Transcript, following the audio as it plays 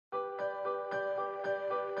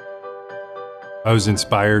I was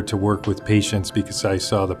inspired to work with patients because I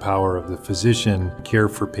saw the power of the physician care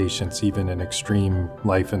for patients even in extreme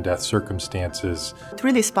life and death circumstances. What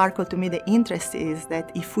really sparkled to me the interest is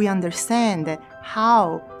that if we understand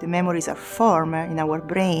how the memories are formed in our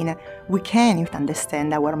brain, we can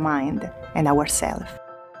understand our mind and ourselves.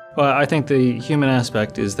 Well, I think the human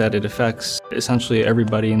aspect is that it affects essentially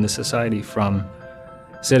everybody in the society, from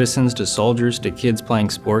citizens to soldiers to kids playing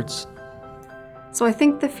sports. So I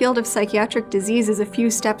think the field of psychiatric disease is a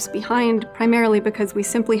few steps behind, primarily because we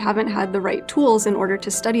simply haven't had the right tools in order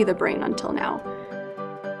to study the brain until now.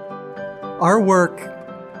 Our work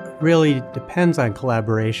really depends on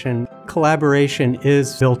collaboration. Collaboration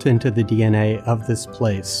is built into the DNA of this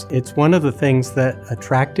place. It's one of the things that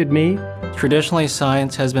attracted me. Traditionally,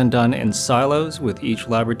 science has been done in silos, with each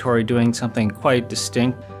laboratory doing something quite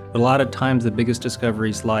distinct. But a lot of times the biggest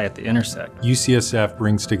discoveries lie at the intersect. UCSF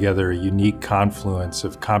brings together a unique confluence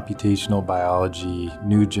of computational biology,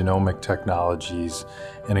 new genomic technologies,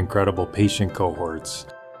 and incredible patient cohorts.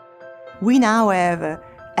 We now have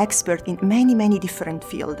experts in many different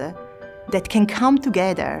fields that can come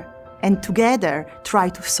together and together try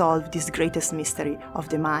to solve this greatest mystery of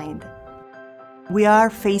the mind. We are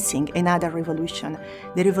facing another revolution,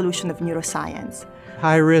 the revolution of neuroscience.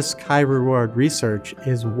 High-risk, high-reward research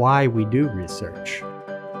is why we do research.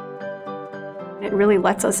 It really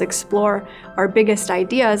lets us explore our biggest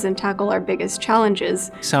ideas and tackle our biggest challenges.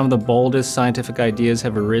 Some of the boldest scientific ideas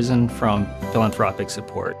have arisen from philanthropic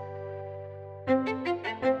support.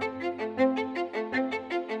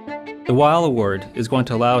 The Weill Award is going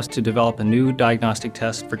to allow us to develop a new diagnostic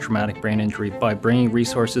test for traumatic brain injury by bringing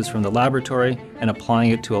resources from the laboratory and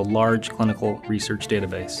applying it to a large clinical research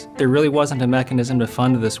database. There really wasn't a mechanism to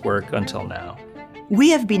fund this work until now. We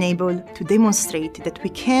have been able to demonstrate that we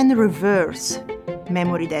can reverse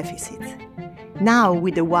memory deficits. Now,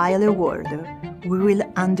 with the Weill Award, we will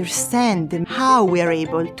understand how we are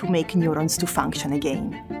able to make neurons to function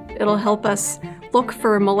again. It'll help us look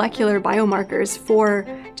for molecular biomarkers for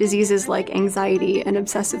diseases like anxiety and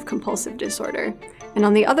obsessive-compulsive disorder. And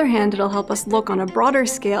on the other hand, it'll help us look on a broader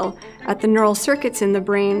scale at the neural circuits in the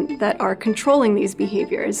brain that are controlling these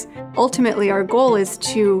behaviors. Ultimately, our goal is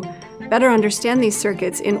to better understand these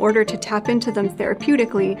circuits in order to tap into them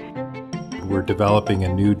therapeutically. We're developing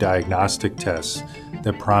a new diagnostic test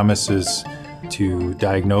that promises to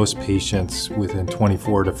diagnose patients within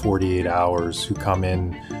 24 to 48 hours who come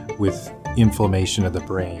in with inflammation of the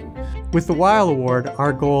brain. With the Weill Award,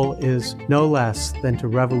 our goal is no less than to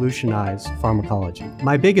revolutionize pharmacology.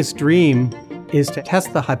 My biggest dream is to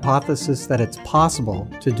test the hypothesis that it's possible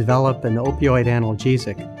to develop an opioid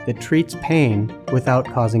analgesic that treats pain without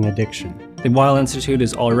causing addiction. The Weill Institute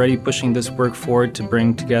is already pushing this work forward to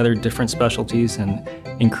bring together different specialties and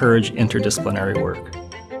encourage interdisciplinary work.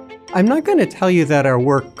 I'm not going to tell you that our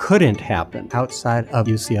work couldn't happen outside of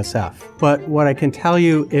UCSF, but what I can tell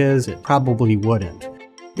you is it probably wouldn't.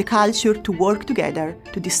 The culture to work together,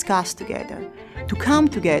 to discuss together, to come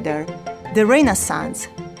together, the renaissance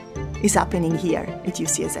is happening here at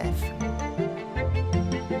UCSF.